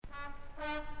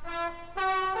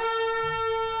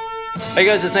Hey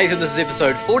guys, it's Nathan. This is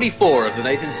episode 44 of The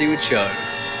Nathan Seaward Show.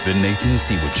 The Nathan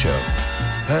Seaward Show.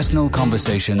 Personal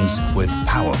conversations with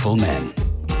powerful men.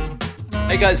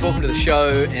 Hey guys, welcome to the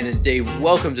show, and indeed,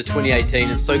 welcome to 2018.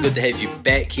 It's so good to have you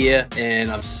back here,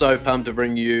 and I'm so pumped to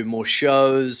bring you more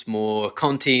shows, more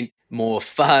content, more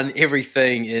fun,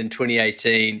 everything in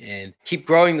 2018, and keep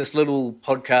growing this little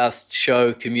podcast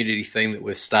show community thing that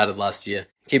we've started last year.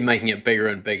 Keep making it bigger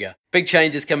and bigger. Big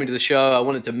changes coming to the show. I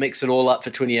wanted to mix it all up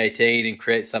for 2018 and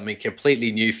create something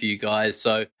completely new for you guys.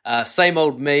 So same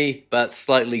old me, but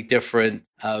slightly different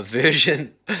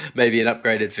version, maybe an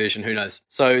upgraded version, who knows.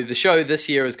 So the show this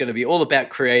year is going to be all about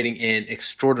creating an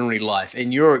extraordinary life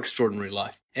and your extraordinary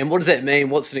life. And what does that mean?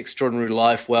 What's an extraordinary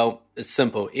life? Well, it's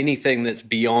simple. Anything that's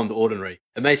beyond ordinary.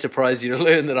 It may surprise you to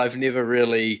learn that I've never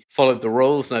really followed the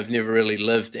rules and I've never really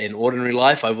lived an ordinary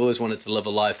life. I've always wanted to live a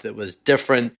life that was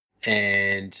different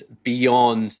and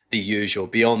beyond the usual,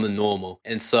 beyond the normal.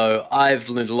 And so I've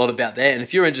learned a lot about that. And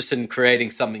if you're interested in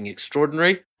creating something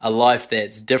extraordinary, a life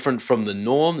that's different from the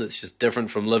norm, that's just different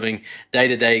from living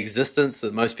day-to-day existence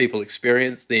that most people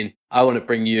experience, then I want to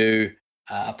bring you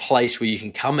a place where you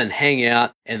can come and hang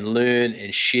out and learn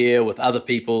and share with other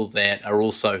people that are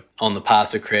also on the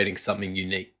path of creating something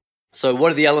unique. So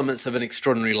what are the elements of an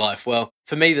extraordinary life? Well,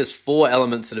 for me, there's 4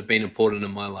 elements that have been important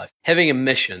in my life. Having a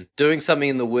mission, doing something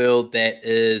in the world that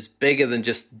is bigger than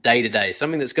just day to day,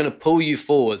 something that's going to pull you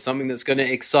forward, something that's going to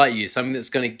excite you, something that's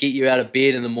going to get you out of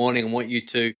bed in the morning and want you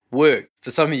to work.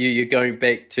 For some of you, you're going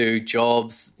back to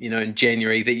jobs, in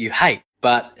January that you hate.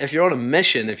 But if you're on a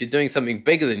mission, if you're doing something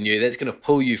bigger than you, that's going to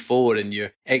pull you forward and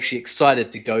you're actually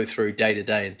excited to go through day to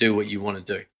day and do what you want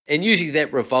to do. And usually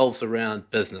that revolves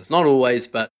around business. Not always,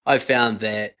 but I've found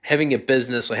that having a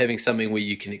business or having something where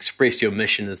you can express your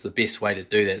mission is the best way to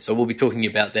do that. So we'll be talking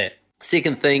about that.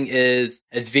 Second thing is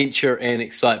adventure and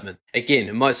excitement. Again,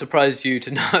 it might surprise you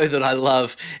to know that I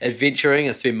love adventuring.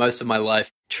 I spend most of my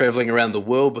life traveling around the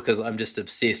world because I'm just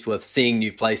obsessed with seeing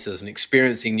new places and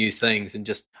experiencing new things. And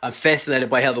I'm fascinated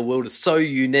by how the world is so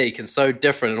unique and so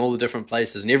different in all the different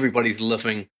places, and everybody's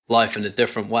living life in a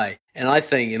different way. And I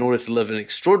think in order to live an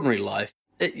extraordinary life,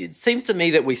 it seems to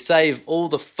me that we save all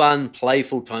the fun,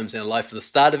 playful times in our life for the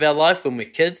start of our life when we're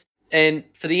kids and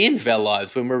for the end of our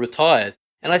lives when we're retired.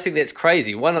 And I think that's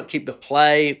crazy. Why not keep the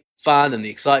play, fun, and the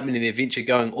excitement and the adventure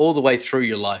going all the way through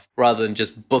your life rather than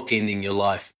just bookending your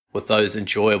life with those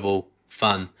enjoyable,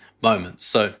 fun moments?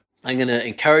 So I'm going to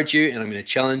encourage you and I'm going to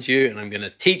challenge you and I'm going to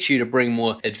teach you to bring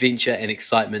more adventure and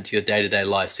excitement to your day-to-day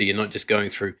life so you're not just going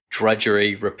through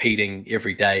drudgery, repeating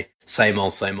every day, same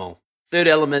old, same old. Third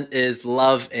element is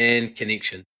love and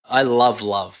connection. I love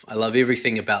love. I love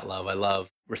everything about love. I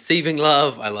love receiving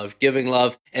love. I love giving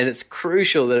love. And it's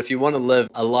crucial that if you want to live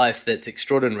a life that's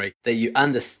extraordinary, that you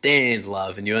understand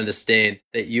love and you understand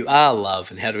that you are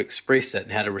love and how to express it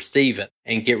and how to receive it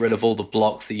and get rid of all the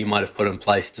blocks that you might have put in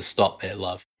place to stop that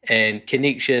love. And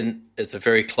connection is a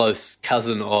very close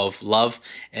cousin of love.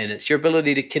 And it's your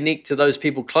ability to connect to those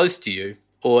people close to you,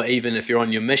 or even if you're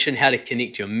on your mission, how to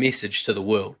connect your message to the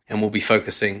world. And we'll be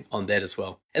focusing on that as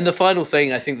well. And the final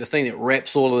thing, I think the thing that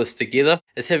wraps all of this together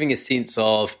is having a sense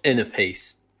of inner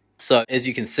peace. So as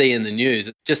you can see in the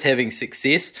news, just having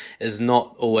success is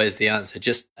not always the answer.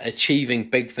 Just achieving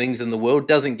big things in the world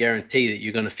doesn't guarantee that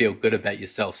you're going to feel good about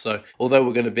yourself. So although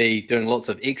we're going to be doing lots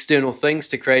of external things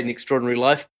to create an extraordinary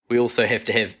life, we also have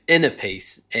to have inner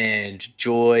peace and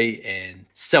joy and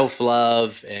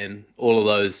self-love and all of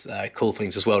those cool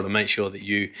things as well to make sure that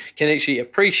you can actually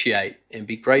appreciate and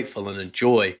be grateful and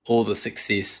enjoy all the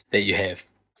success that you have.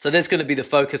 So that's going to be the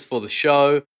focus for the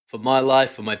show, for my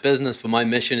life, for my business, for my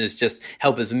mission, is just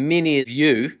help as many of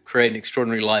you create an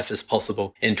extraordinary life as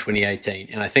possible in 2018.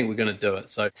 And I think we're going to do it.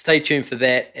 So stay tuned for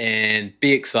that and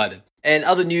be excited. And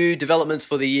other new developments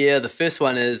for the year. The first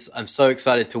one is I'm so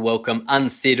excited to welcome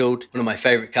Unsettled, one of my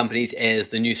favorite companies, as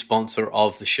the new sponsor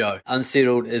of the show.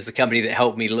 Unsettled is the company that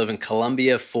helped me live in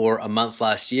Colombia for a month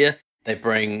last year. They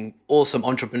bring awesome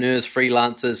entrepreneurs,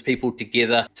 freelancers, people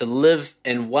together to live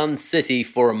in one city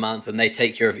for a month, and they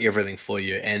take care of everything for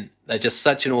you. And they're just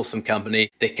such an awesome company.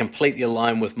 They're completely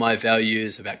aligned with my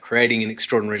values about creating an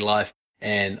extraordinary life.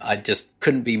 And I just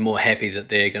couldn't be more happy that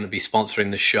they're going to be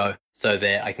sponsoring the show so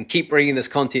that I can keep bringing this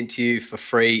content to you for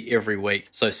free every week.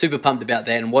 So super pumped about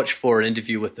that, and watch for an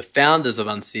interview with the founders of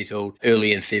Unsettled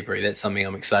early in February. That's something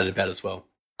I'm excited about as well.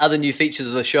 Other new features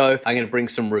of the show, I'm going to bring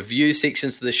some review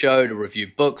sections to the show to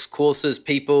review books, courses,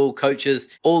 people, coaches,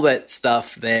 all that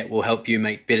stuff that will help you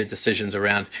make better decisions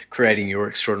around creating your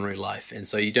extraordinary life. And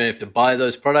so you don't have to buy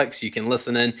those products. You can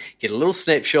listen in, get a little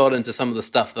snapshot into some of the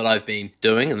stuff that I've been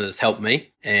doing and that has helped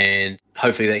me. And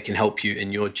hopefully that can help you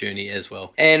in your journey as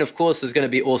well. And of course, there's going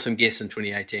to be awesome guests in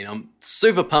 2018. I'm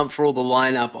super pumped for all the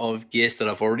lineup of guests that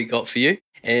I've already got for you.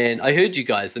 And I heard you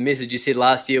guys, the message you said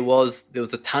last year was there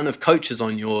was a ton of coaches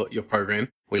on your program.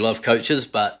 We love coaches,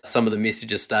 but some of the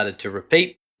messages started to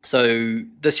repeat. So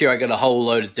this year I got a whole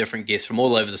load of different guests from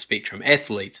all over the spectrum,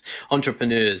 athletes,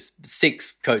 entrepreneurs,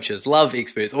 sex coaches, love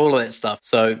experts, all of that stuff.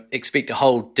 So expect a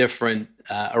whole different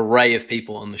array of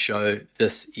people on the show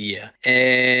this year.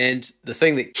 And the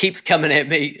thing that keeps coming at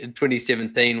me in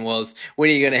 2017 was,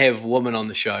 when are you going to have women on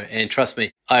the show? And trust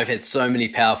me, I've had so many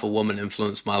powerful women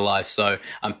influence my life. So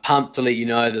I'm pumped to let you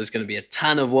know there's going to be a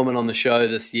ton of women on the show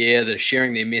this year that are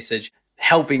sharing their message,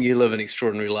 helping you live an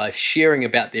extraordinary life, sharing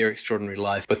about their extraordinary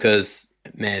life, because,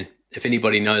 man, if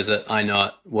anybody knows it, I know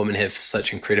it. Women have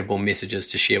such incredible messages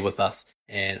to share with us.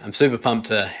 And I'm super pumped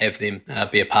to have them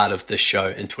be a part of this show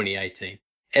in 2018.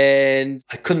 And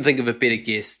I couldn't think of a better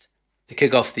guest to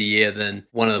kick off the year than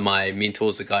one of my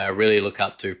mentors, a guy I really look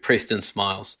up to, Preston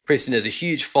Smiles. Preston has a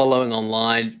huge following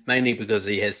online, mainly because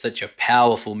he has such a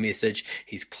powerful message.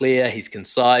 He's clear, he's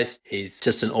concise, he's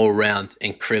just an all-round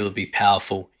incredibly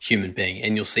powerful human being,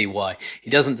 and you'll see why. He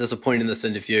doesn't disappoint in this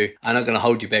interview. I'm not going to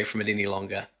hold you back from it any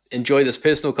longer. Enjoy this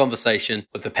personal conversation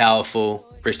with the powerful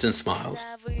Preston Smiles.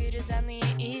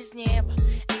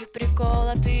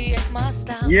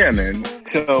 Yeah, man.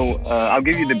 So I'll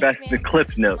give you the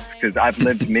cliff notes, because I've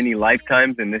lived many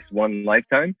lifetimes in this one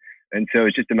lifetime. And so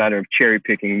it's just a matter of cherry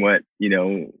picking what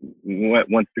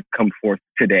wants to come forth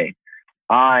today.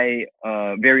 I,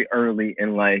 very early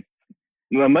in life,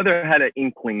 my mother had an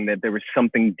inkling that there was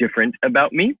something different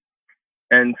about me.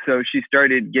 And so she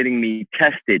started getting me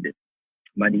tested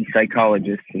by these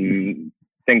psychologists and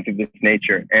things of this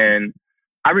nature. And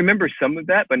I remember some of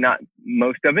that, but not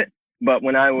most of it. But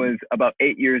when I was about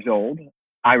 8 years old,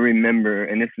 I remember,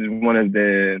 and this is one of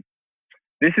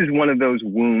those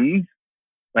wounds,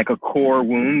 like a core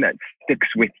wound that sticks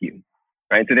with you,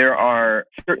 right? So there are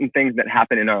certain things that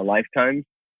happen in our lifetimes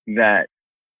that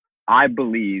I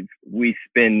believe we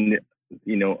spend,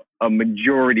 a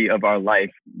majority of our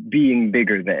life being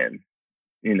bigger than,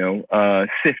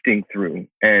 sifting through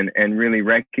and really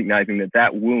recognizing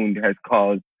that wound has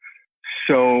caused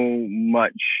so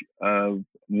much of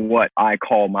what I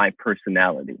call my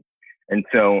personality. And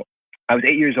so I was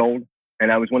 8 years old,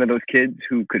 and I was one of those kids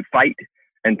who could fight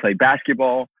and play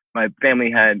basketball. My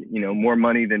family had, more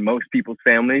money than most people's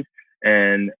families.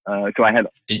 And so I had...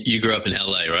 You grew up in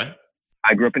LA, right?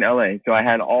 I grew up in LA. So I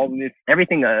had all this,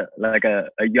 everything like a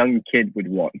young kid would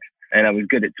want. And I was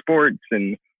good at sports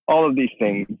and all of these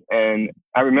things. And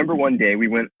I remember one day we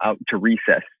went out to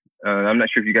recess. I'm not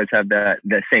sure if you guys have that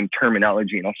same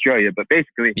terminology in Australia, but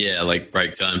basically... Yeah, like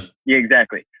break time. Yeah,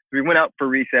 exactly. We went out for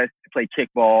recess to play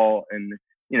kickball, and,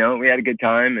 we had a good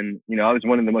time. And, I was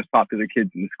one of the most popular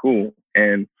kids in the school.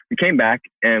 And we came back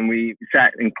and we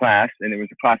sat in class, and there was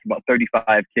a class of about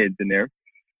 35 kids in there.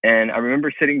 And I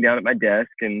remember sitting down at my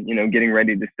desk and, getting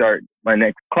ready to start my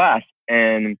next class.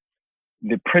 And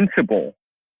the principal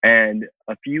and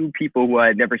a few people who I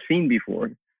had never seen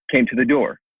before came to the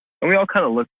door. And we all kind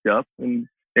of looked up, and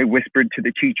they whispered to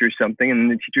the teacher something.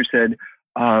 And the teacher said,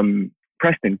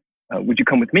 Preston, would you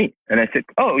come with me? And I said,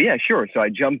 oh, yeah, sure. So I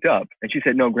jumped up, and she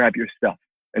said, no, grab your stuff.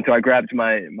 And so I grabbed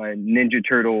my Ninja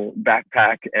Turtle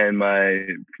backpack and my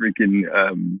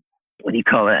freaking, what do you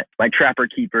call that? My Trapper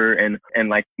Keeper and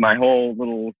like my whole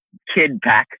little kid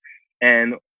pack,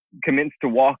 and commenced to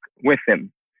walk with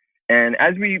them. And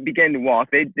as we began to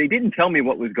walk, they didn't tell me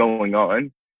what was going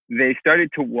on. They started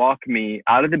to walk me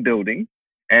out of the building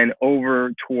and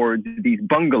over towards these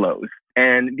bungalows.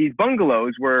 And these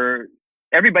bungalows were,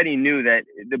 everybody knew that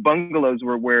the bungalows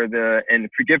were where and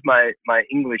forgive my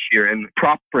English here and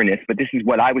properness, but this is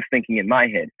what I was thinking in my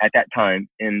head at that time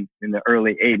in the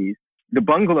early 80s. The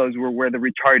bungalows were where the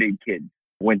retarded kids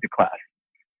went to class.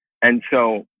 And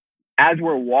so as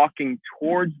we're walking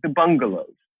towards the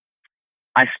bungalows,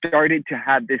 I started to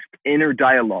have this inner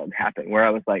dialogue happen where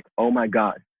I was like, oh my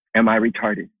God, am I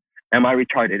retarded? Am I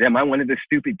retarded? Am I one of the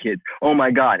stupid kids? Oh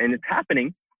my God. And it's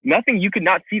happening. Nothing, you could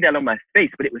not see that on my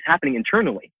face, but it was happening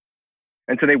internally.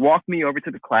 And so they walked me over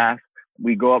to the class.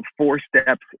 We go up 4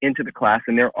 steps into the class,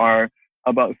 and there are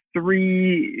about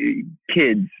 3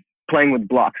 kids playing with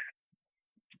blocks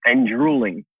and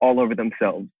drooling all over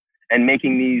themselves and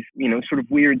making these, sort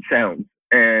of weird sounds.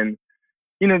 And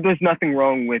there's nothing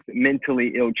wrong with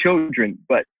mentally ill children,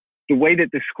 but the way that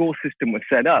the school system was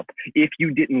set up, if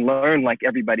you didn't learn like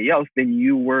everybody else, then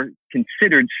you were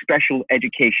considered special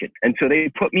education. And so they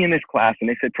put me in this class and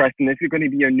they said, Preston, this is going to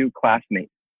be your new classmate.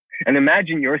 And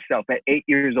imagine yourself at 8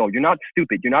 years old. You're not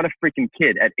stupid. You're not a freaking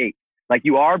kid at 8. Like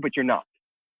you are, but you're not.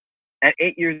 At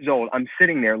 8 years old, I'm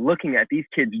sitting there looking at these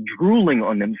kids drooling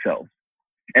on themselves.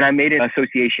 And I made an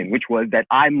association, which was that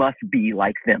I must be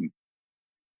like them.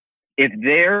 If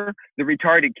they're the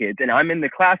retarded kids and I'm in the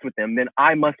class with them, then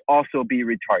I must also be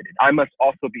retarded. I must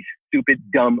also be stupid,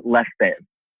 dumb, less than.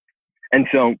 And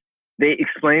so they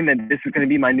explained that this is going to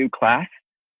be my new class.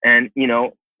 And,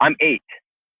 I'm 8.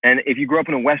 And if you grew up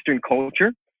in a Western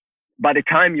culture, by the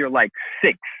time you're like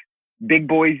 6, big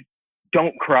boys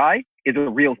don't cry is a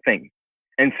real thing.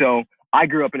 And so I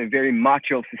grew up in a very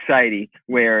macho society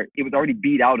where it was already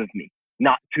beat out of me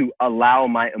not to allow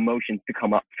my emotions to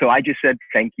come up. So I just said,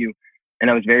 thank you. And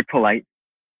I was very polite,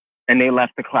 and they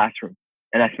left the classroom.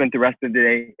 And I spent the rest of the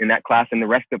day in that class and the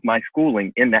rest of my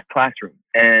schooling in that classroom.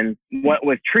 And what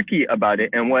was tricky about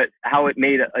it and how it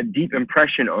made a deep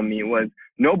impression on me was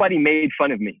nobody made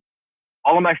fun of me.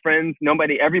 All of my friends,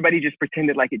 everybody just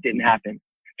pretended like it didn't happen.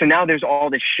 So now there's all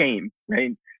this shame,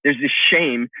 right? There's this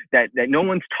shame that no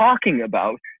one's talking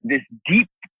about, this deep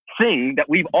thing that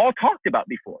we've all talked about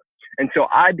before. And so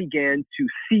I began to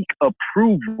seek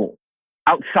approval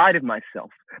outside of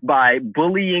myself by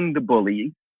bullying the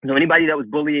bully. So anybody that was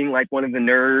bullying like one of the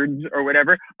nerds or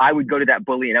whatever, I would go to that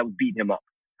bully and I would beat him up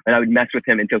and I would mess with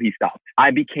him until he stopped. I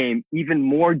became even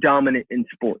more dominant in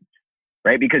sports,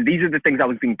 right? Because these are the things I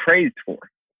was being praised for.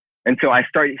 And so I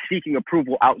started seeking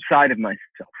approval outside of myself.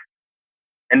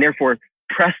 And therefore,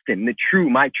 Preston,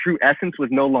 my true essence was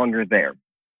no longer there.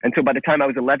 And so by the time I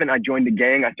was 11, I joined the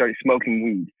gang. I started smoking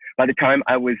weed. By the time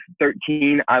I was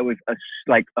 13, I was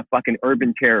like a fucking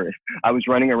urban terrorist. I was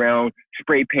running around,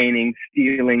 spray painting,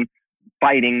 stealing,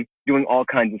 fighting, doing all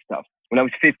kinds of stuff. When I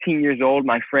was 15 years old,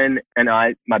 my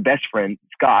best friend,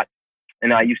 Scott,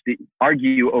 and I used to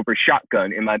argue over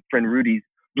shotgun in my friend Rudy's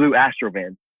blue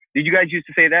Astrovan. Did you guys used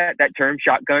to say that term,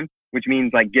 shotgun, which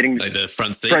means like getting like the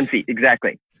front seat? Front seat,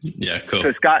 exactly. Yeah, cool.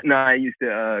 So Scott and I used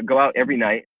to go out every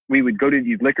night. We would go to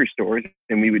these liquor stores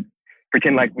and we would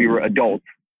pretend like we were adults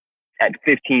at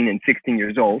 15 and 16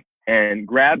 years old and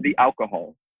grab the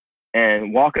alcohol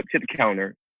and walk up to the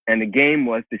counter. And the game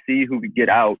was to see who could get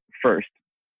out first.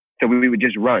 So we would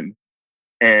just run.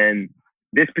 And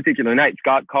this particular night,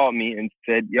 Scott called me and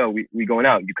said, yo, we going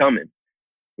out. You coming?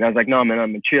 And I was like, no, man,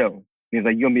 I'm going to chill. And he's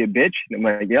like, you going to be a bitch? And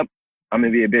I'm like, yep, I'm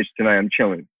going to be a bitch tonight. I'm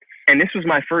chilling. And this was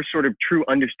my first sort of true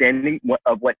understanding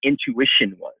of what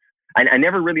intuition was. I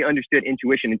never really understood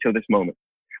intuition until this moment.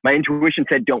 My intuition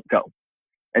said, don't go.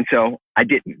 And so I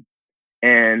didn't.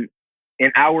 And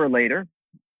an hour later,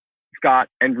 Scott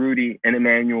and Rudy and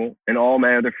Emmanuel and all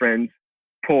my other friends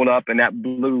pulled up in that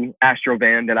blue Astro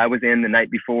van that I was in the night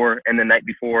before and the night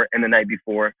before and the night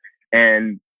before.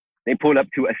 And they pulled up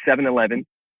to a 7-Eleven,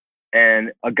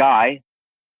 and a guy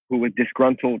who was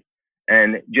disgruntled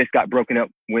and just got broken up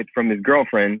with from his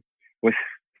girlfriend was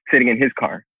sitting in his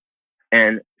car.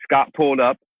 And Scott pulled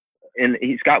up, and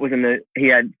Scott was he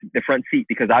had the front seat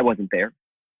because I wasn't there.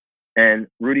 And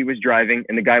Rudy was driving,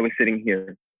 and the guy was sitting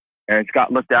here. And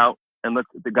Scott looked out and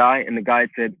looked at the guy, and the guy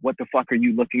said, what the fuck are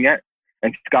you looking at?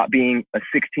 And Scott, being a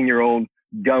 16-year-old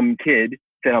dumb kid,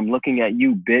 said, I'm looking at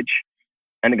you, bitch.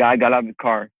 And the guy got out of the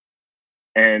car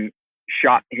and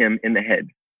shot him in the head.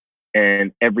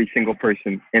 And every single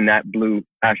person in that blue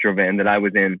Astro van that I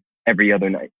was in every other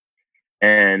night.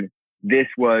 And this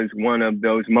was one of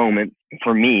those moments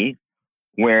for me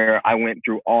where I went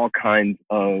through all kinds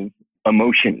of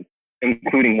emotions,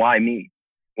 including why me?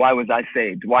 Why was I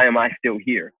saved? Why am I still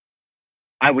here?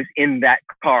 I was in that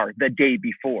car the day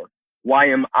before. Why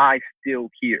am I still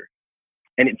here?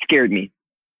 And it scared me.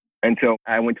 And so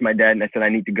I went to my dad and I said, I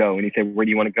need to go. And he said, where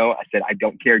do you want to go? I said, I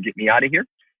don't care. Get me out of here.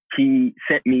 He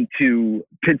sent me to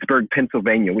Pittsburgh,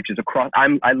 Pennsylvania, which is across.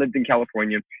 I lived in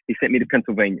California. He sent me to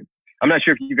Pennsylvania. I'm not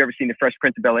sure if you've ever seen The Fresh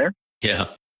Prince of Bel-Air. Yeah.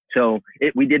 So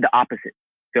we did the opposite.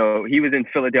 So he was in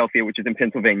Philadelphia, which is in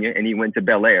Pennsylvania, and he went to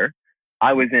Bel-Air.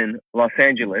 I was in Los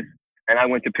Angeles, and I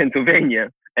went to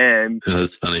Pennsylvania. And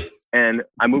that's funny. And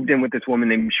I moved in with this woman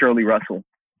named Shirley Russell.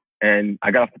 And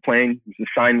I got off the plane. There was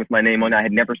a sign with my name on it. I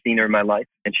had never seen her in my life.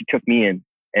 And she took me in,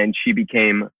 and she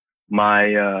became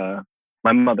my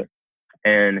mother.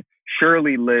 And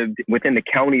Shirley lived within the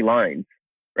county lines,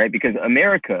 right? Because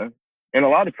America and a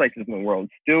lot of places in the world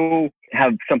still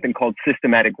have something called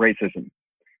systematic racism,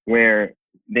 where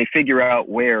they figure out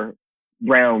where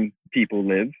brown people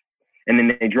live And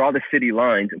then they draw the city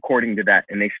lines according to that,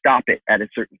 and they stop it at a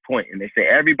certain point. And they say,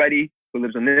 everybody who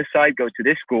lives on this side goes to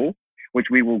this school, which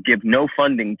we will give no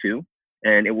funding to,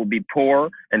 and it will be poor,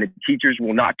 and the teachers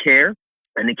will not care,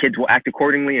 and the kids will act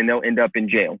accordingly, and they'll end up in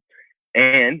jail.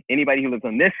 And anybody who lives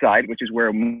on this side, which is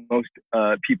where most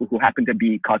people who happen to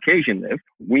be Caucasian live,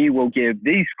 we will give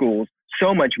these schools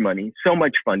so much money, so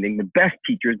much funding, the best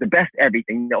teachers, the best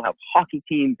everything. They'll have hockey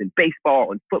teams and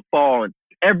baseball and football and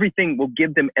everything. We'll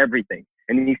give them everything.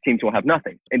 And these teams will have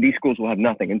nothing. And these schools will have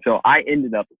nothing. And so I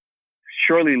ended up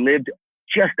surely lived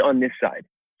just on this side.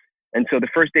 And so the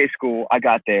first day of school, I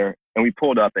got there and we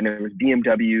pulled up and there was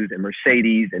BMWs and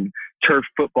Mercedes and turf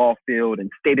football field and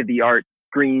state-of-the-art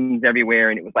greens everywhere.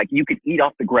 And it was like you could eat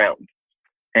off the ground.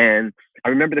 And I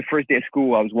remember the first day of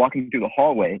school, I was walking through the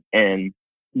hallway, and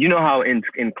you know how in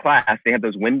class they have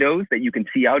those windows that you can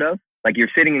see out of? Like you're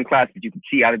sitting in class, but you can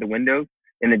see out of the windows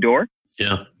in the door.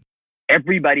 Yeah.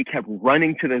 Everybody kept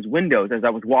running to those windows as I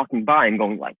was walking by and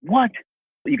going like, what?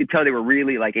 You could tell they were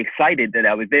really like excited that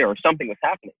I was there or something was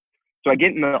happening. So I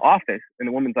get in the office and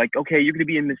the woman's like, okay, you're going to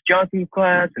be in Miss Johnson's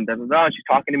class and da, da, da. She's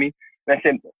talking to me. And I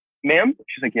said, ma'am?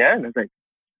 She's like, yeah. And I was like,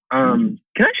 can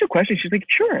I ask you a question? She's like,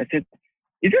 sure. I said,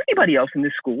 is there anybody else in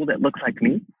this school that looks like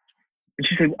me? And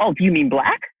she said, oh, do you mean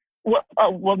black? Well,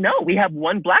 no, we have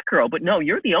one black girl, but no,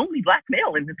 you're the only black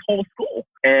male in this whole school.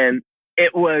 And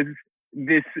it was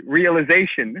this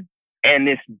realization and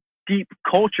this deep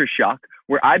culture shock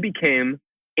where I became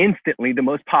instantly the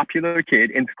most popular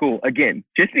kid in school. Again,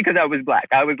 just because I was black.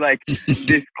 I was like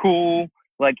this cool,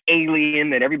 like alien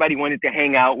that everybody wanted to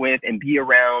hang out with and be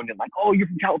around and like, oh, you're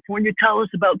from California. Tell us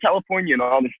about California and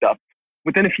all this stuff.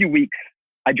 Within a few weeks,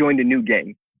 I joined a new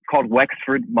gang called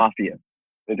Wexford Mafia.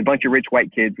 There's a bunch of rich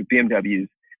white kids with BMWs,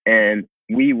 and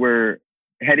we were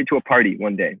headed to a party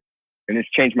one day, and this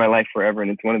changed my life forever,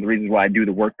 and it's one of the reasons why I do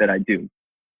the work that I do.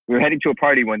 We were headed to a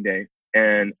party one day,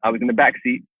 and I was in the back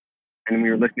seat, and we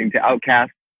were listening to Outkast,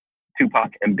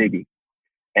 Tupac, and Biggie,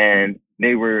 and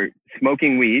they were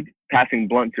smoking weed, passing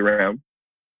blunts around,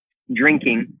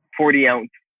 drinking 40-ounce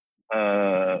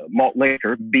malt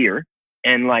liquor, beer,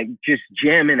 and like just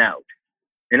jamming out.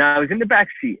 And I was in the back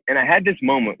seat, and I had this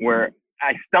moment where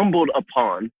I stumbled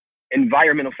upon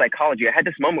environmental psychology. I had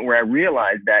this moment where I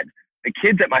realized that the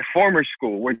kids at my former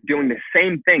school were doing the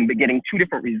same thing, but getting two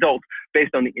different results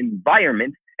based on the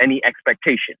environment and the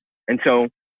expectation. And so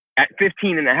at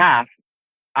 15 and a half,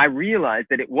 I realized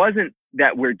that it wasn't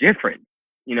that we're different.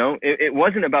 You know, it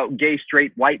wasn't about gay,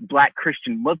 straight, white, black,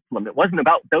 Christian, Muslim. It wasn't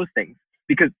about those things,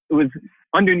 because it was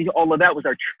underneath all of that was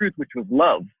our truth, which was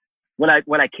love. What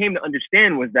I came to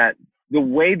understand was that the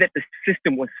way that the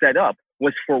system was set up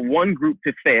was for one group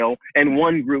to fail and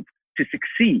one group to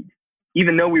succeed,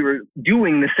 even though we were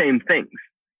doing the same things.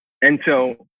 And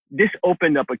so this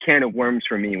opened up a can of worms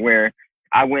for me, where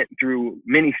I went through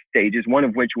many stages, one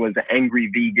of which was an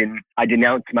angry vegan. I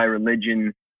denounced my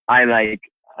religion. I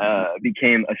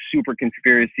became a super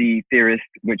conspiracy theorist,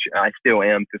 which I still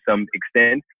am to some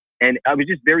extent. And I was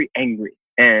just very angry.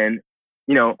 And,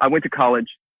 you know, I went to college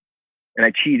and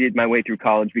I cheated my way through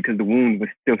college because the wound was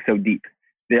still so deep.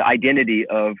 The identity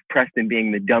of Preston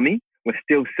being the dummy was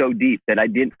still so deep that I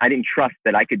didn't trust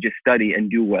that I could just study and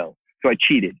do well. So I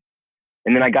cheated.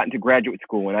 And then I got into graduate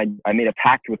school, and I made a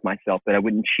pact with myself that I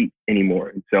wouldn't cheat anymore.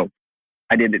 And so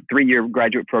I did a 3-year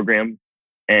graduate program,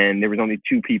 and there was only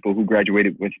 2 people who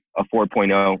graduated with a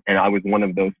 4.0, and I was one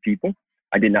of those people.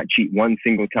 I did not cheat one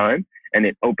single time. And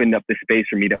it opened up the space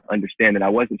for me to understand that I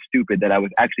wasn't stupid, that I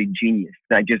was actually genius,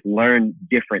 that I just learned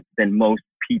different than most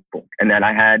people, and that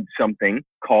I had something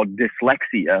called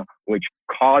dyslexia, which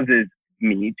causes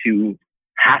me to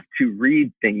have to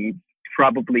read things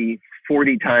probably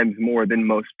 40 times more than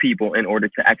most people in order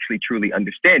to actually truly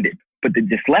understand it. But the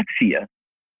dyslexia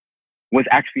was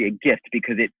actually a gift,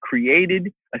 because it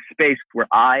created a space where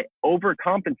I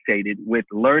overcompensated with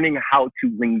learning how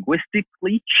to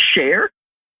linguistically share.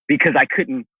 Because I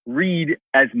couldn't read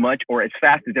as much or as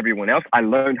fast as everyone else, I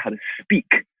learned how to speak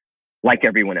like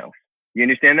everyone else. You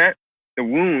understand that? The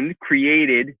wound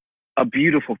created a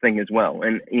beautiful thing as well.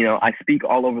 And, you know, I speak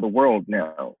all over the world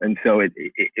now. And so it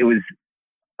was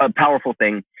a powerful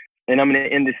thing. And I'm going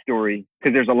to end this story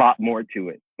because there's a lot more to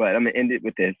it, but I'm going to end it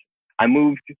with this. I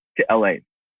moved to LA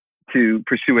to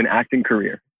pursue an acting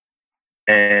career.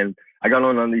 And I got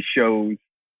on these shows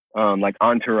like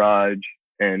Entourage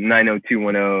and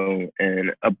 90210,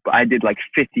 and I did like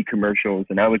 50 commercials,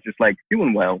 and I was just like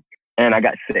doing well, and I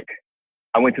got sick.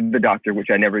 I went to the doctor,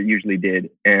 which I never usually did,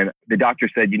 and the doctor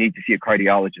said, you need to see a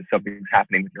cardiologist, something's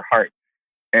happening with your heart.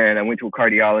 And I went to a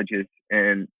cardiologist,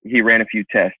 and he ran a few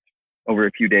tests over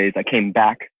a few days. I came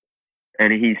back,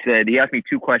 And he asked me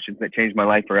two questions that changed my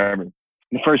life forever.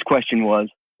 The first question was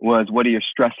what are your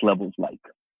stress levels like?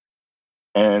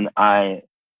 And I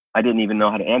didn't even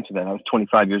know how to answer that. I was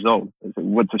 25 years old. I said,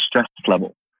 what's a stress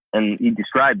level? And he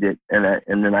described it.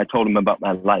 And then I told him about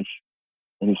my life.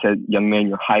 And he said, young man,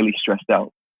 you're highly stressed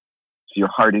out. So your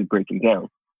heart is breaking down.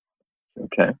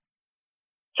 Okay.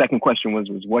 Second question was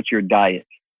what's your diet?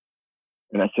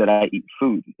 And I said, I eat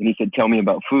food. And he said, tell me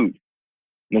about food.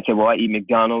 And I said, well, I eat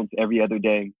McDonald's every other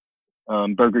day,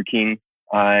 Burger King,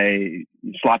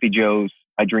 Sloppy Joe's,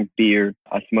 I drink beer,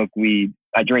 I smoke weed,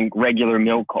 I drink regular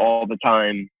milk all the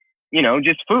time,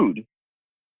 just food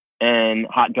and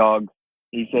hot dogs.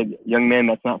 He said, young man,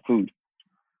 that's not food.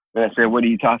 And I said, what are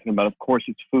you talking about? Of course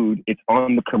it's food. It's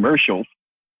on the commercials.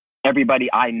 Everybody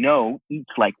I know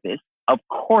eats like this. Of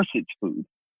course it's food.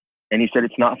 And he said,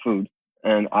 it's not food.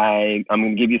 And I'm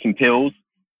going to give you some pills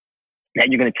that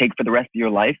you're going to take for the rest of your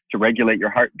life to regulate your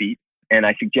heartbeat. And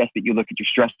I suggest that you look at your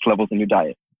stress levels in your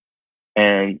diet.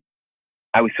 And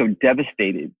I was so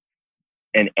devastated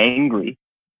and angry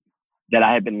that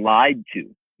I had been lied to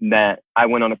that I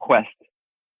went on a quest.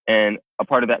 And a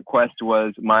part of that quest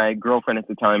was my girlfriend at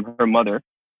the time, her mother,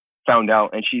 found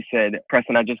out. And she said,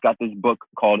 Preston, I just got this book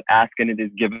called Ask and It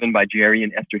Is Given by Jerry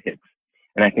and Esther Hicks.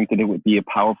 And I think that it would be a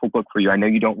powerful book for you. I know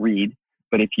you don't read,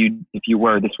 but if you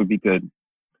were, this would be good.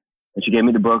 And she gave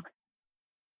me the book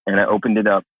and I opened it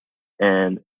up.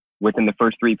 And within the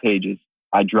first 3 pages,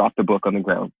 I dropped the book on the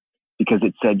ground because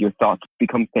it said your thoughts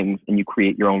become things and you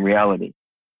create your own reality.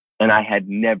 And I had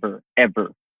never,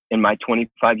 ever in my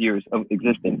 25 years of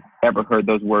existence, ever heard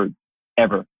those words,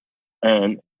 ever.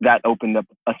 And that opened up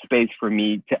a space for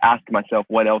me to ask myself,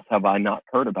 what else have I not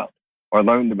heard about or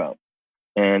learned about?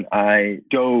 And I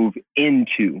dove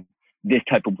into this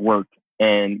type of work,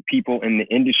 and people in the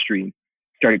industry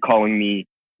started calling me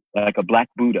like a black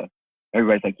Buddha.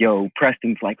 Everybody's like, yo,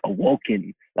 Preston's like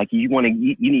awoken. Like you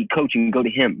need coaching, go to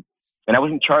him. And I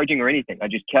wasn't charging or anything. I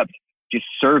just kept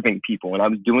serving people. And I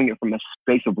was doing it from a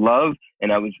space of love.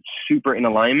 And I was super in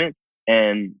alignment.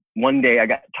 And one day I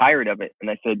got tired of it. And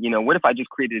I said, what if I just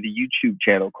created a YouTube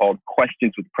channel called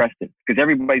Questions with Preston? Because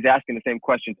everybody's asking the same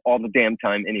questions all the damn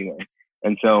time anyway.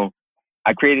 And so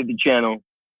I created the channel,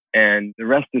 and the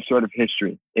rest is sort of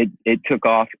history. It took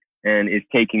off and is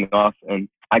taking off. And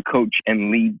I coach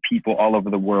and lead people all over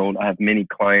the world. I have many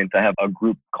clients. I have a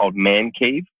group called Man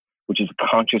Cave, which is a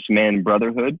conscious man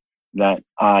brotherhood that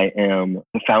I am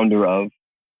the founder of.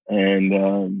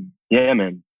 And yeah,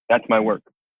 man, that's my work.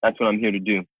 That's what I'm here to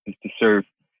do, is to serve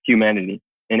humanity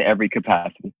in every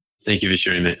capacity. Thank you for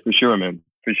sharing that. For sure, man.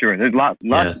 For sure. There's lots.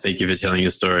 Yeah, thank you for telling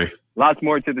your story. Lots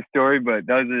more to the story, but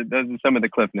those are some of the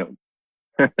cliff notes.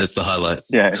 That's the highlights.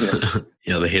 Yeah.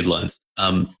 The headlines.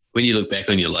 When you look back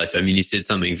on your life, you said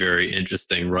something very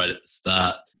interesting right at the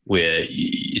start, where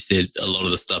you said a lot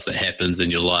of the stuff that happens in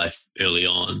your life early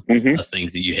on are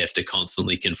things that you have to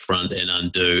constantly confront and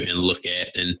undo and look at.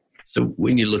 And so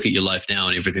when you look at your life now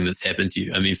and everything that's happened to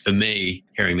you, for me,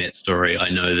 hearing that story, I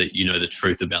know that you know the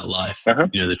truth about life.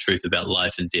 You know the truth about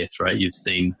life and death, right? You've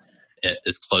seen it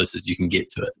as close as you can get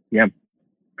to it. Yeah,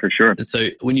 for sure. And so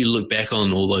when you look back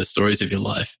on all those stories of your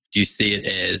life, do you see it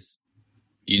as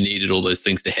you needed all those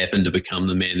things to happen to become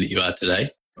the man that you are today?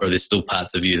 Or are there still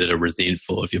parts of you that are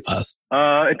resentful of your past?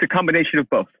 It's a combination of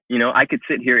both. I could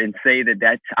sit here and say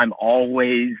that I'm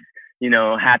always,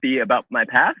 happy about my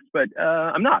past, but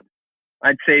I'm not.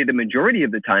 I'd say the majority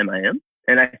of the time I am.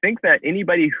 And I think that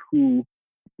anybody who,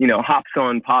 hops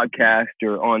on podcast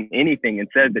or on anything and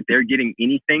says that they're getting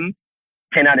anything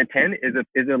 10 out of 10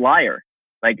 is a liar.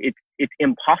 Like it's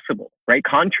impossible, right?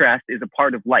 Contrast is a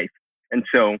part of life. And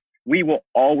so we will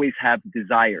always have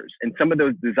desires. And some of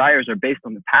those desires are based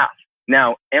on the past.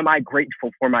 Now, am I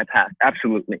grateful for my past?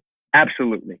 Absolutely.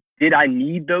 Absolutely. Did I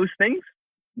need those things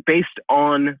based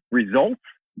on results?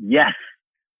 Yes.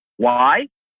 Why?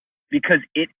 Because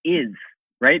it is,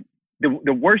 right?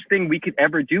 The worst thing we could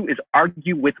ever do is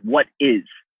argue with what is,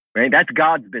 right? That's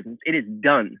God's business. It is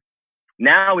done.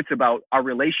 Now it's about our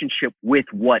relationship with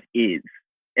what is.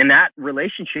 And that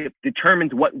relationship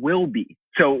determines what will be.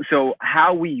 So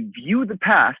how we view the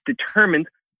past determines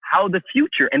how the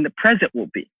future and the present will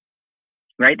be,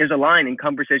 right? There's a line in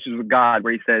Conversations with God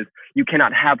where he says, you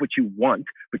cannot have what you want,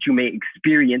 but you may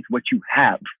experience what you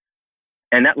have.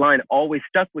 And that line always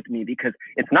stuck with me because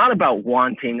it's not about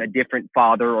wanting a different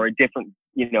father or a different,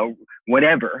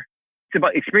 whatever. It's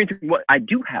about experiencing what I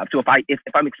do have. So if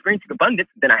I'm experiencing abundance,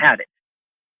 then I have it.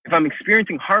 If I'm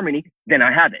experiencing harmony, then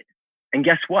I have it. And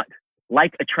guess what?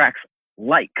 Like attracts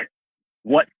like.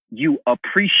 What you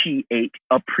appreciate,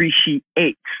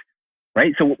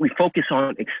 right? So what we focus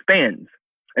on expands.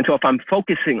 And so if I'm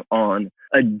focusing on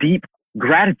a deep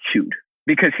gratitude,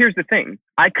 because here's the thing,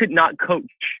 I could not coach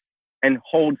and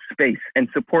hold space and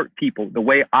support people the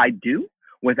way I do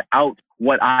without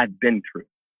what I've been through.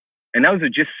 And those are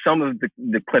just some of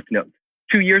the cliff notes.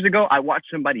 2 years ago, I watched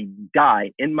somebody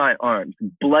die in my arms,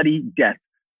 bloody death,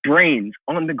 brains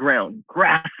on the ground,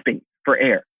 grasping for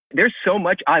air. There's so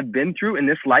much I've been through in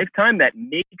this lifetime that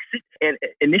makes it. And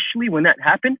initially when that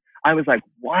happened, I was like,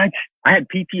 what? I had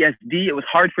PTSD. It was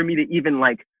hard for me to even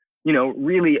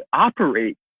really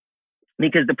operate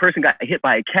because the person got hit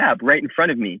by a cab right in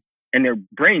front of me and their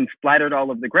brain splattered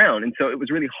all over the ground. And so it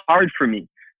was really hard for me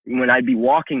when I'd be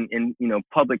walking in,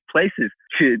 public places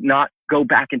to not go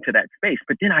back into that space.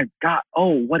 But then I got,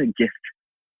 oh, what a gift,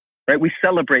 right? We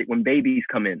celebrate when babies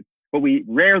come in, but we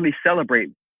rarely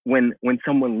celebrate when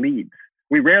someone leaves.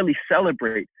 We rarely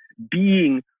celebrate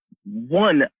being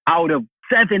one out of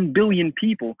 7 billion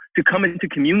people to come into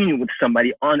communion with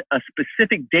somebody on a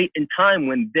specific date and time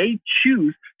when they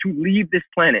choose to leave this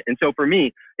planet. And so for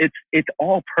me, it's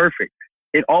all perfect.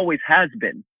 It always has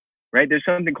been, right? There's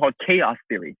something called chaos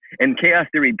theory. And chaos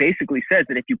theory basically says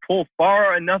that if you pull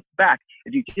far enough back,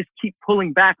 if you just keep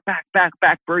pulling back,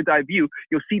 bird's eye view,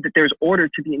 you'll see that there's order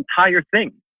to the entire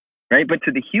thing, right? But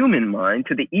to the human mind,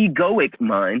 to the egoic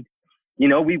mind,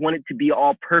 we want it to be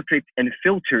all perfect and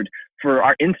filtered for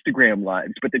our Instagram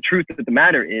lives. But the truth of the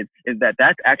matter is that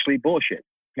that's actually bullshit,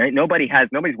 right? Nobody's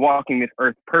walking this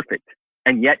earth perfect.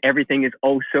 And yet everything is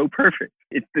oh so perfect.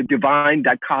 It's the divine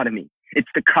dichotomy. It's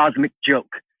the cosmic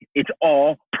joke. It's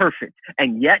all perfect.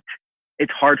 And yet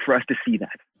it's hard for us to see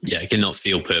that. Yeah, it cannot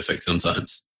feel perfect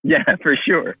sometimes. Yeah, for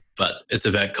sure. But it's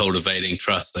about cultivating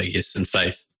trust, I guess, and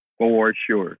faith. For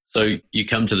sure. So you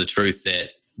come to the truth that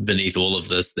beneath all of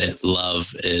this, that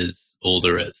love is all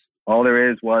there is. All there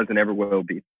is, was, and ever will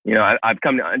be. I've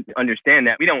come to understand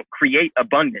that we don't create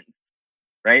abundance,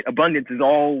 right? Abundance is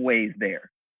always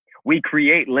there. We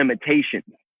create limitations,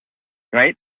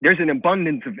 right? There's an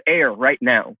abundance of air right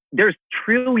now. There's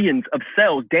trillions of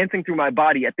cells dancing through my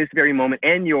body at this very moment,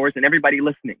 and yours and everybody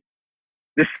listening.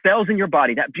 The cells in your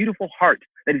body, that beautiful heart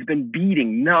that has been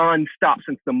beating nonstop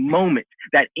since the moment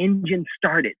that engine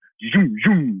started. Zoom,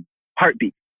 zoom,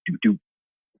 heartbeat. Do-do,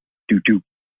 do-do,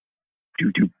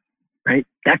 do-do, right?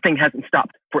 That thing hasn't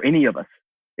stopped for any of us.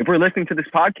 If we're listening to this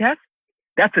podcast,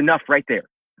 that's enough right there.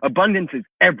 Abundance is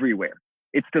everywhere.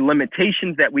 It's the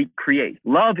limitations that we create.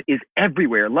 Love is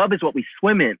everywhere. Love is what we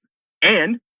swim in.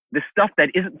 And the stuff that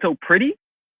isn't so pretty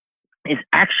is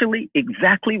actually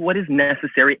exactly what is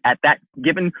necessary at that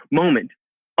given moment.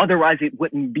 Otherwise, it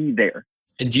wouldn't be there.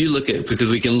 And do you look at, because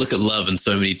we can look at love in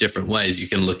so many different ways. You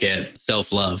can look at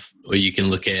self-love, or you can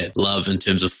look at love in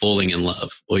terms of falling in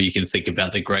love, or you can think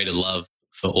about the greater love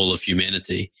for all of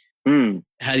humanity.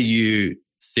 How do you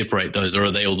separate those, or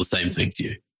are they all the same thing to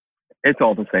you? It's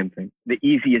all the same thing. The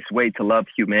easiest way to love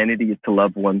humanity is to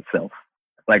love oneself.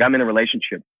 Like, I'm in a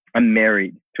relationship. I'm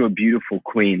married to a beautiful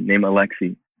queen named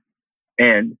Alexi.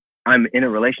 And I'm in a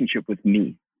relationship with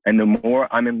me. And the more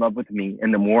I'm in love with me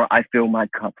and the more I fill my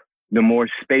cup, the more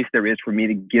space there is for me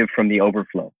to give from the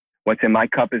overflow. What's in my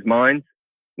cup is mine.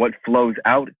 What flows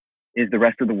out is the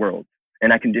rest of the world.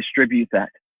 And I can distribute that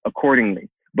accordingly.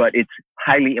 But it's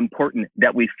highly important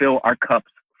that we fill our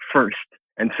cups first.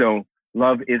 And so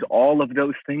love is all of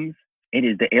those things. It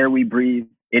is the air we breathe.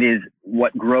 It is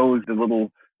what grows the little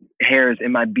hairs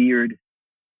in my beard.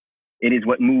 It is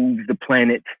what moves the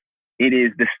planet. It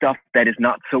is the stuff that is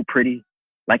not so pretty,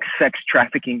 like sex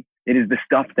trafficking. It is the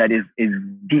stuff that is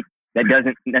deep, that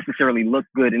doesn't necessarily look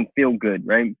good and feel good,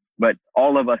 right? But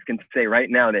all of us can say right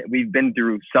now that we've been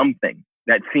through something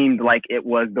that seemed like it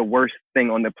was the worst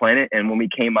thing on the planet. And when we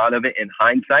came out of it in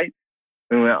hindsight,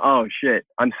 we went, oh shit,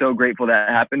 I'm so grateful that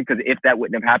happened, because if that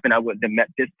wouldn't have happened, I wouldn't have met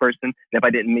this person. And if I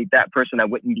didn't meet that person, I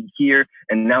wouldn't be here.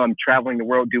 And now I'm traveling the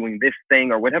world doing this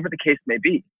thing, or whatever the case may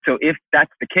be. So if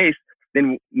that's the case,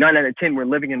 then 9 out of 10, we're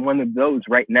living in one of those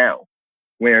right now,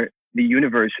 where the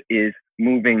universe is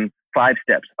moving 5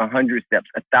 steps, 100 steps,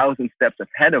 1,000 steps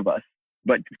ahead of us.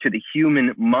 But to the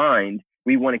human mind,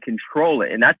 we want to control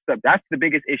it. And that's the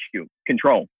biggest issue,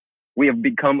 control. We have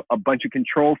become a bunch of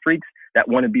control freaks that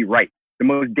want to be right. The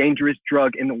most dangerous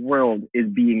drug in the world is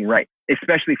being right,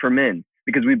 especially for men,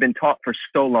 because we've been taught for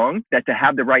so long that to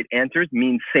have the right answers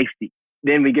means safety.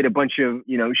 Then we get a bunch of,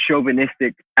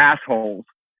 chauvinistic assholes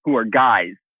who are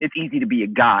guys. It's easy to be a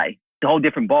guy. It's a whole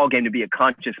different ballgame to be a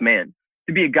conscious man.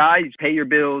 To be a guy, you just pay your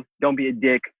bills, don't be a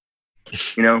dick,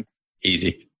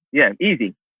 Easy. Yeah,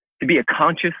 easy. To be a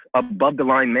conscious, above the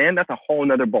line man, that's a whole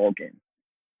nother ballgame.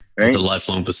 Right? It's a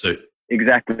lifelong pursuit.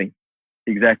 Exactly.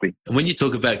 And when you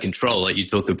talk about control, like you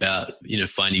talk about,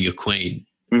 finding your queen,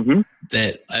 Mm-hmm.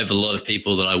 that I have a lot of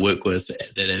people that I work with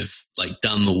that have like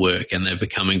done the work and they're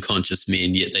becoming conscious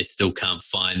men, yet they still can't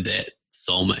find that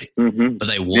soulmate, but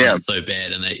they want it so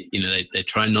bad. And they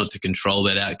try not to control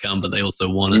that outcome, but they also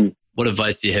want it. What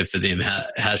advice do you have for them?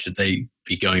 How should they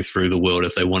be going through the world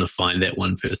if they want to find that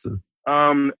one person?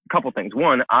 Couple things.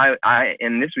 One, I,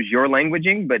 and this was your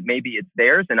languaging, but maybe it's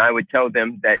theirs. And I would tell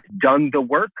them that done the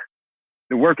work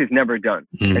is never done.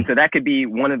 And so that could be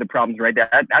one of the problems right there.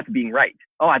 That's being right.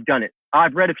 Oh, I've done it.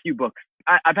 I've read a few books.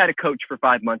 I've had a coach for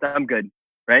 5 months. I'm good.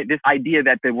 Right? This idea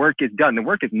that the work is done. The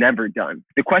work is never done.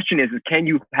 The question is can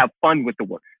you have fun with the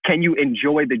work? Can you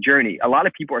enjoy the journey? A lot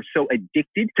of people are so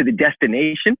addicted to the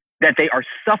destination that they are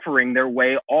suffering their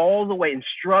way all the way and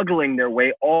struggling their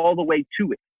way all the way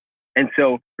to it. And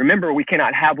so remember, we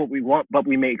cannot have what we want, but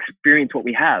we may experience what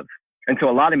we have. And so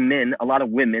a lot of men, a lot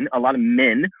of women, a lot of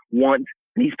men want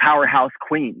these powerhouse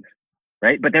queens,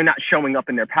 right? But they're not showing up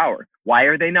in their power. Why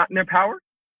are they not in their power?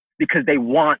 Because they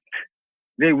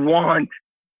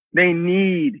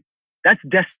need. That's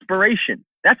desperation.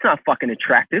 That's not fucking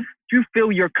attractive. You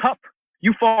fill your cup.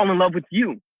 You fall in love with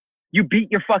you. You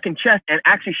beat your fucking chest and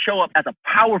actually show up as a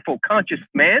powerful, conscious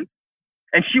man.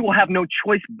 And she will have no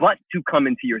choice but to come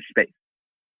into your space.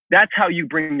 That's how you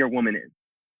bring your woman in.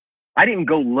 I didn't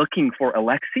go looking for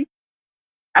Alexi.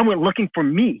 I went looking for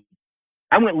me.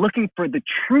 I went looking for the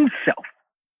true self.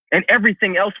 And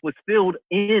everything else was filled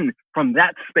in from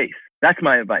that space. That's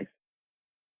my advice.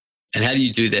 And how do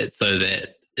you do that so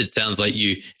that it sounds like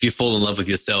if you fall in love with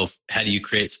yourself, how do you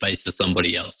create space for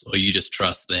somebody else? Or you just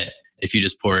trust that if you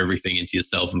just pour everything into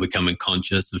yourself and becoming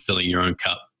conscious and filling your own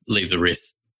cup, leave the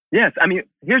rest? Yes. I mean,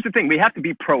 here's the thing. We have to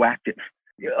be proactive.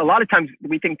 A lot of times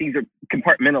we think these are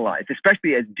compartmentalized,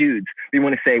 especially as dudes. We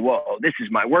want to say, well, this is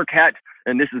my work hat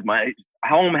and this is my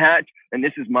home hat and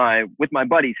this is with my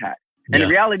buddy's hat. And the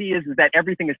reality is that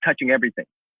everything is touching everything.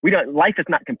 Life is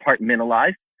not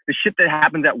compartmentalized. The shit that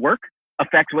happens at work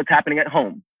affects what's happening at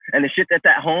home. And the shit that's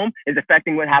at home is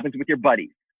affecting what happens with your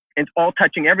buddies. It's all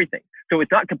touching everything. So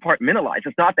it's not compartmentalized.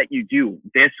 It's not that you do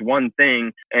this one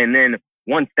thing and then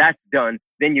once that's done,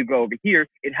 then you go over here.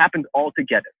 It happens all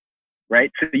together,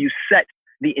 right? So you set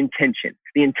the intention.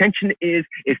 The intention is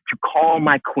to call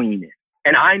my queen in.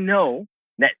 And I know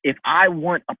that if I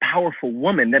want a powerful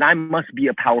woman, then I must be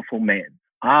a powerful man.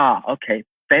 Okay,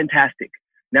 fantastic.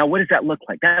 Now, what does that look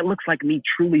like? That looks like me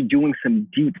truly doing some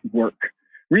deep work,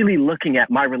 really looking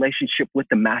at my relationship with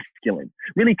the masculine,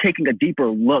 really taking a deeper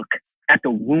look at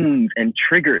the wounds and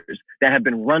triggers that have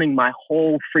been running my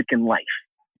whole freaking life.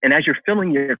 And as you're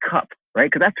filling your cup, right?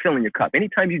 Because that's filling your cup.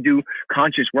 Anytime you do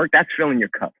conscious work, that's filling your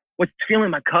cup. What's filling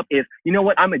my cup is, you know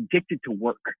what? I'm addicted to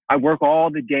work. I work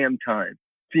all the damn time.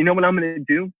 So you know what I'm going to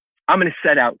do? I'm going to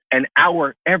set out an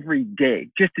hour every day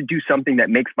just to do something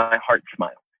that makes my heart smile,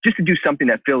 just to do something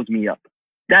that fills me up.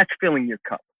 That's filling your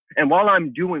cup. And while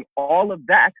I'm doing all of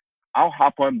that, I'll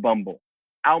hop on Bumble.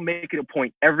 I'll make it a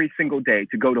point every single day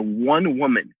to go to one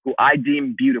woman who I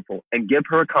deem beautiful and give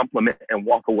her a compliment and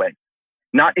walk away.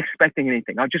 Not expecting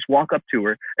anything. I'll just walk up to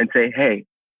her and say, hey,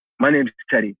 my name's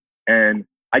Teddy. And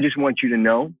I just want you to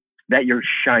know that you're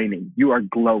shining. You are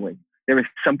glowing. There is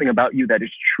something about you that is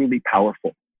truly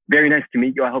powerful. Very nice to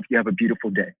meet you. I hope you have a beautiful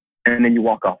day. And then you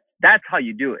walk off. That's how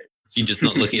you do it. So you're just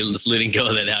not looking at just letting go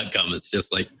of that outcome. It's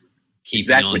just like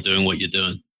keeping on doing what you're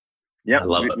doing. Yeah. I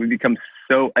love it. We become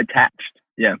so attached.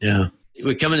 Yeah. Yeah.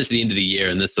 We're coming into the end of the year,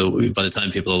 and by the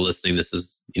time people are listening, this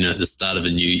is, the start of a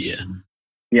new year.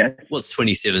 Yes. What's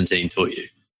 2017 taught you?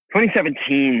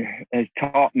 2017 has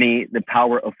taught me the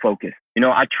power of focus.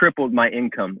 I tripled my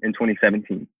income in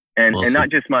 2017 and not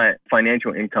just my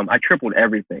financial income. I tripled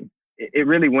everything. It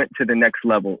really went to the next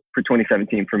level for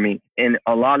 2017 for me. And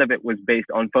a lot of it was based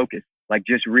on focus, like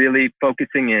just really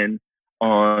focusing in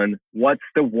on what's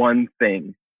the one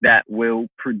thing that will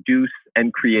produce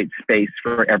and create space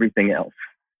for everything else.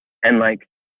 And like,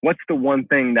 what's the one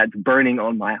thing that's burning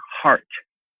on my heart?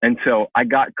 And so I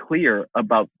got clear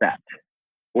about that,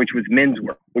 which was men's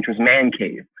work, which was man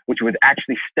cave, which was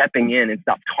actually stepping in and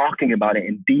stop talking about it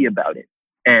and be about it.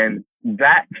 And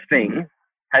that thing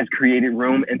has created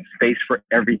room and space for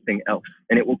everything else.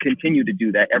 And it will continue to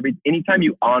do that. Anytime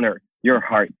you honor your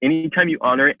heart, anytime you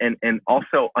honor it and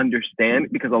also understand,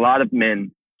 because a lot of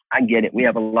men, I get it. We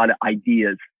have a lot of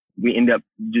ideas. We end up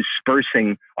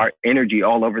dispersing our energy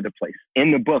all over the place.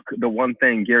 In the book, the one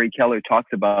thing Gary Keller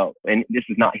talks about, and this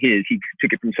is not his, he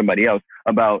took it from somebody else,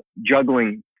 about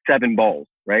juggling 7 balls,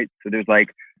 right? So there's like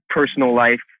personal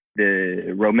life,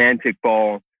 the romantic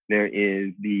ball, there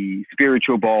is the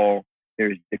spiritual ball,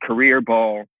 there's the career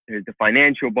ball, there's the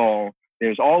financial ball,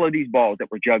 there's all of these balls that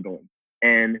we're juggling.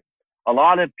 And a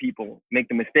lot of people make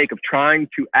the mistake of trying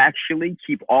to actually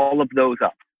keep all of those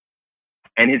up.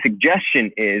 And his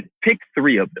suggestion is pick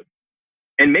 3 of them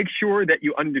and make sure that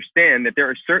you understand that there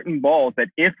are certain balls that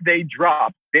if they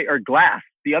drop, they are glass.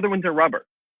 The other ones are rubber,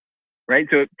 right?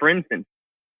 So for instance,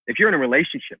 if you're in a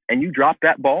relationship and you drop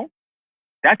that ball,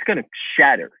 that's going to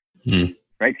shatter,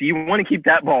 right? So you want to keep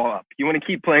that ball up. You want to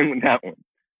keep playing with that one,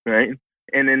 right?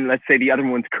 And then let's say the other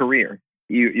one's career.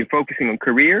 You're focusing on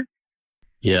career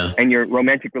and your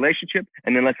romantic relationship.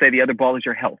 And then let's say the other ball is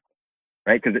your health,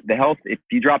 right? Because the health, if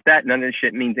you drop that, none of this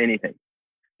shit means anything.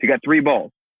 So you got 3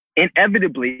 balls.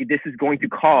 Inevitably, this is going to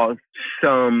cause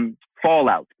some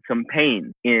fallout, some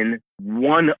pain in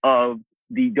one of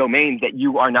the domains that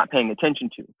you are not paying attention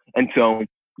to. And so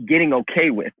getting okay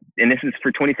with, and this is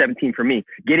for 2017 for me,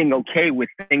 getting okay with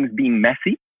things being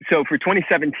messy. So for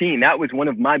 2017, that was one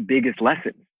of my biggest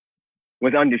lessons,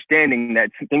 was understanding that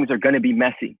things are going to be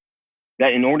messy.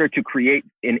 That in order to create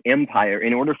an empire,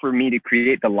 in order for me to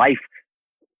create a life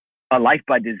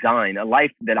by design, a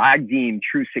life that I deem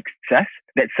true success,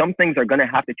 that some things are going to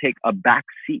have to take a back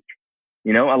seat.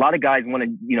 You know, a lot of guys want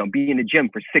to, be in the gym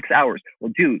for 6 hours.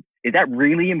 Well, dude, is that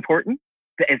really important?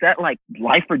 Is that like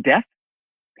life or death?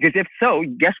 Because if so,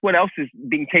 guess what else is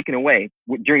being taken away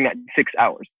during that 6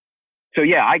 hours? So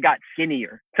yeah, I got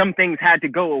skinnier. Some things had to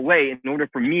go away in order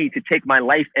for me to take my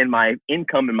life and my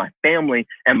income and my family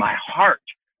and my heart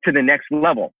to the next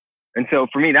level. And so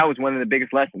for me, that was one of the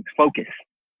biggest lessons, focus.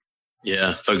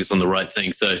 Yeah, focus on the right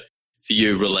thing. So for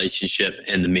you, relationship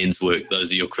and the men's work,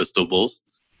 those are your crystal balls?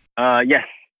 Yes.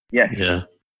 Yeah.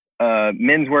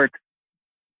 Men's work,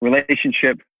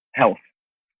 relationship, health.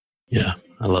 Yeah,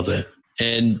 I love that.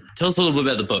 And tell us a little bit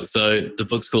about the book. So the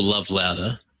book's called Love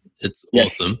Louder. It's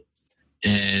awesome.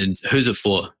 And who's it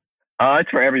for? It's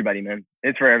for everybody, man.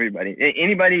 It's for everybody.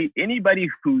 Anybody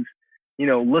who's,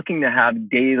 looking to have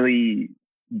daily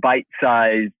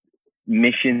bite-sized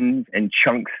missions and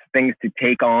chunks, things to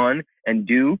take on and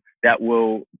do that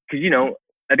will, because,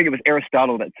 I think it was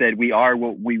Aristotle that said, we are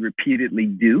what we repeatedly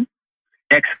do.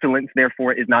 Excellence,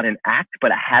 therefore, is not an act,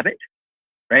 but a habit,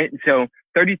 right? So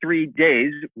 33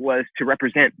 days was to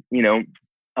represent,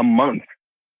 a month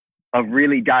of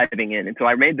really diving in. And so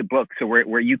I made the book so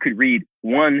where you could read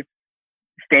one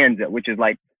stanza, which is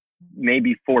like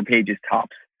maybe 4 pages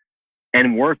tops,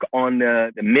 and work on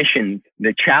the missions,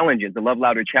 the challenges, the Love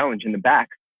Louder challenge in the back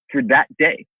for that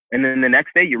day. And then the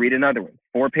next day you read another one,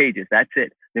 4 pages. That's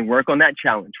it. Then work on that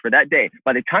challenge for that day.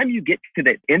 By the time you get to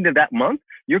the end of that month,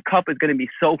 your cup is going to be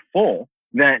so full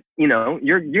that,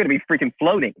 you're going to be freaking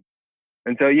floating.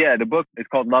 And so, yeah, the book is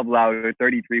called Love Louder,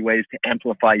 33 Ways to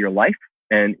Amplify Your Life.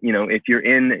 And, if you're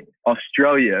in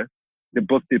Australia, the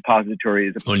book depository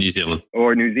is... Or New Zealand.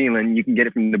 Or New Zealand, you can get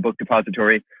it from the book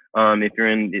depository. If you're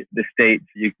in the States,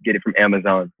 you can get it from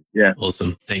Amazon. Yeah.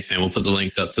 Awesome. Thanks, man. We'll put the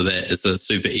links up to that. It's a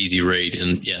super easy read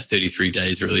and 33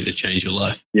 days really to change your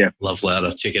life. Yeah. Love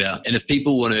Louder. Check it out. And if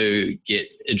people want to get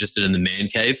interested in the Man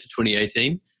Cave for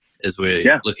 2018, as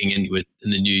we're looking in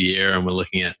the new year and we're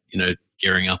looking at,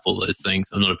 gearing up all those things.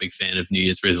 I'm not a big fan of New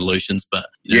Year's resolutions, but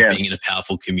being in a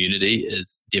powerful community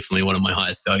is definitely one of my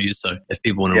highest values. So if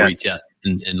people want to reach out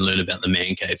and learn about the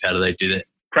Man Cave, how do they do that?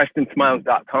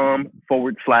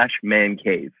 PrestonSmiles.com/Man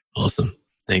Cave. Awesome.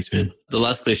 Thanks, man. The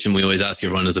last question we always ask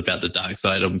everyone is about the dark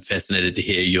side. I'm fascinated to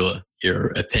hear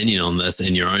your opinion on this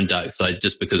and your own dark side,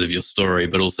 just because of your story,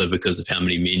 but also because of how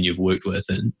many men you've worked with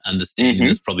and understanding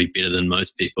this probably better than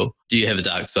most people. Do you have a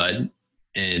dark side?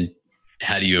 And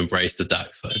how do you embrace the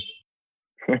dark side?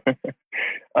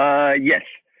 Yes.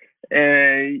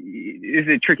 It's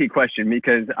a tricky question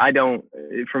because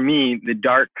for me, the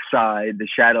dark side, the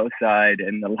shadow side,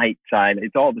 and the light side,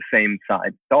 it's all the same side.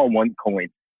 It's all one coin.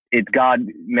 It's God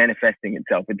manifesting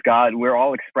itself. It's God. We're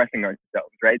all expressing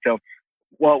ourselves, right? So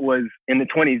what was in the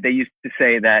 20s, they used to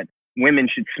say that women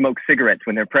should smoke cigarettes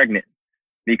when they're pregnant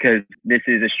because this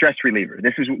is a stress reliever.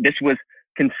 This was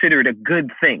considered a good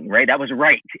thing, right? That was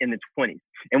right in the 20s.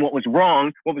 And what was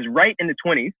right in the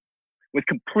 20s was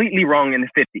completely wrong in the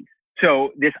 50s.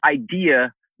 So this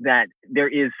idea that there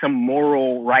is some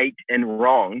moral right and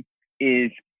wrong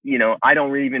is, I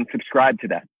don't really even subscribe to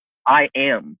that. I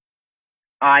am.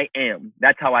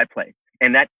 That's how I play.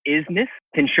 And that isness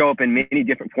can show up in many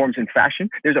different forms and fashion.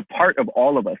 There's a part of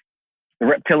all of us, the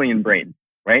reptilian brain,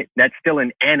 right? That's still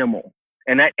an animal.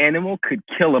 And that animal could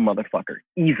kill a motherfucker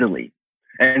easily.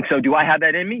 And so do I have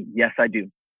that in me? Yes, I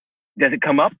do. Does it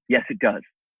come up? Yes, it does.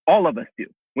 All of us do.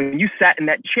 When you sat in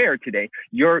that chair today,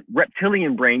 your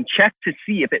reptilian brain checked to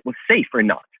see if it was safe or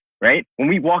not, right? When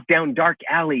we walk down dark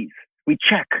alleys, we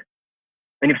check.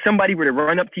 And if somebody were to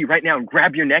run up to you right now and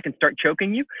grab your neck and start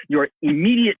choking you, your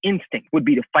immediate instinct would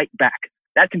be to fight back.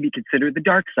 That can be considered the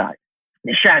dark side,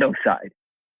 the shadow side.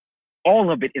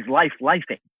 All of it is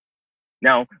lifing.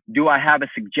 Now, do I have a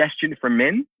suggestion for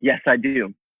men? Yes, I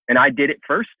do. And I did it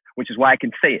first, which is why I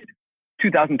can say it.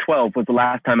 2012 was the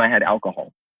last time I had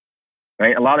alcohol,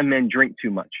 right? A lot of men drink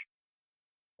too much.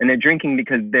 And they're drinking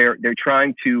because they're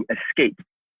trying to escape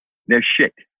their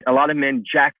shit. A lot of men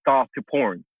jacked off to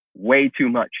porn way too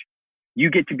much. You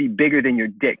get to be bigger than your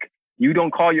dick. You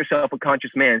don't call yourself a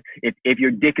conscious man if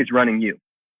your dick is running you.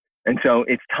 And so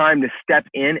it's time to step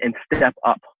in and step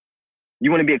up. You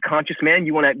want to be a conscious man?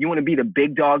 You want to be the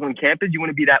big dog on campus? You want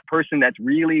to be that person that's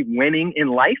really winning in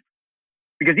life?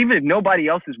 Because even if nobody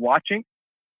else is watching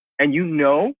and you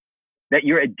know that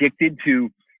you're addicted to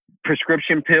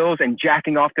prescription pills and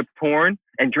jacking off to porn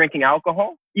and drinking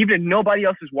alcohol, even if nobody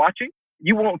else is watching,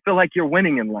 you won't feel like you're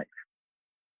winning in life.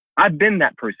 I've been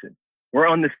that person. Where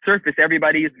on the surface,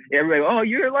 everybody, oh,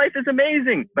 your life is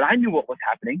amazing. But I knew what was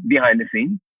happening behind the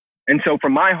scenes. And so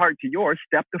from my heart to yours,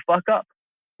 step the fuck up.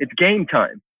 It's game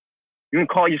time. You can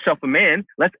call yourself a man.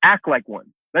 Let's act like one.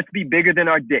 Let's be bigger than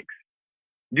our dicks.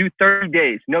 Do 30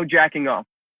 days. No jacking off.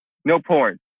 No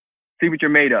porn. See what you're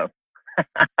made of.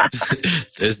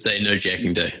 Thursday, no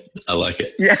jacking day. I like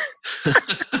it. Yeah.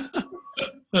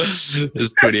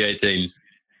 It's 2018.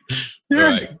 Yeah. All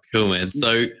right, cool, man.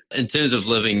 So in terms of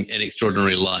living an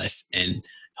extraordinary life and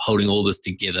holding all this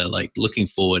together, like looking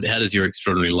forward, how does your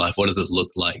extraordinary life, what does it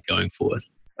look like going forward?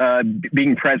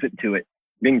 Being present to it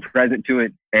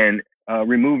and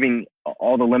removing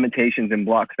all the limitations and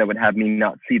blocks that would have me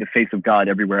not see the face of God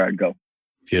everywhere I'd go.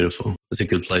 Beautiful. That's a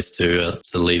good place to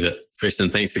leave it. Preston,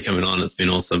 thanks for coming on. It's been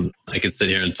awesome. I could sit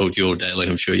here and talk to you all day. Like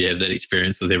I'm sure you have that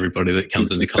experience with everybody that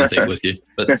comes into contact with you.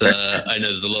 But I know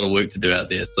there's a lot of work to do out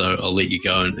there, so I'll let you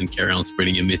go and carry on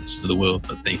spreading your message to the world.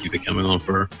 But thank you for coming on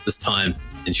for this time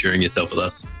and sharing yourself with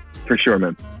us. For sure,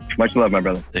 man. Much love, my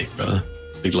brother. Thanks, brother.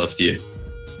 Big love to you.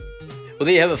 Well,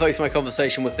 there you have it, folks, my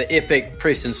conversation with the epic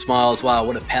Preston Smiles. Wow,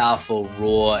 what a powerful,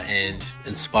 raw, and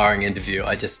inspiring interview.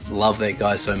 I just love that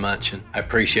guy so much, and I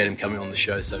appreciate him coming on the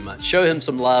show so much. Show him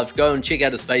some love. Go and check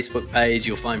out his Facebook page.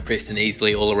 You'll find Preston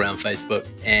easily all around Facebook,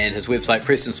 and his website,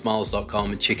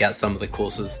 prestonsmiles.com, and check out some of the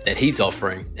courses that he's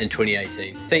offering in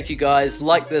 2018. Thank you, guys.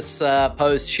 Like this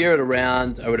post, share it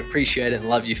around. I would appreciate it and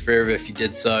love you forever if you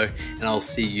did so, and I'll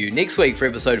see you next week for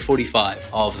episode 45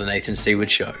 of The Nathan Seaward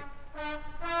Show.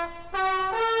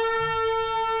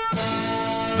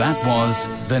 That was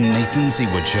The Nathan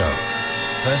Seaward Show.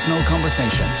 Personal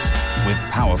conversations with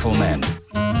powerful men.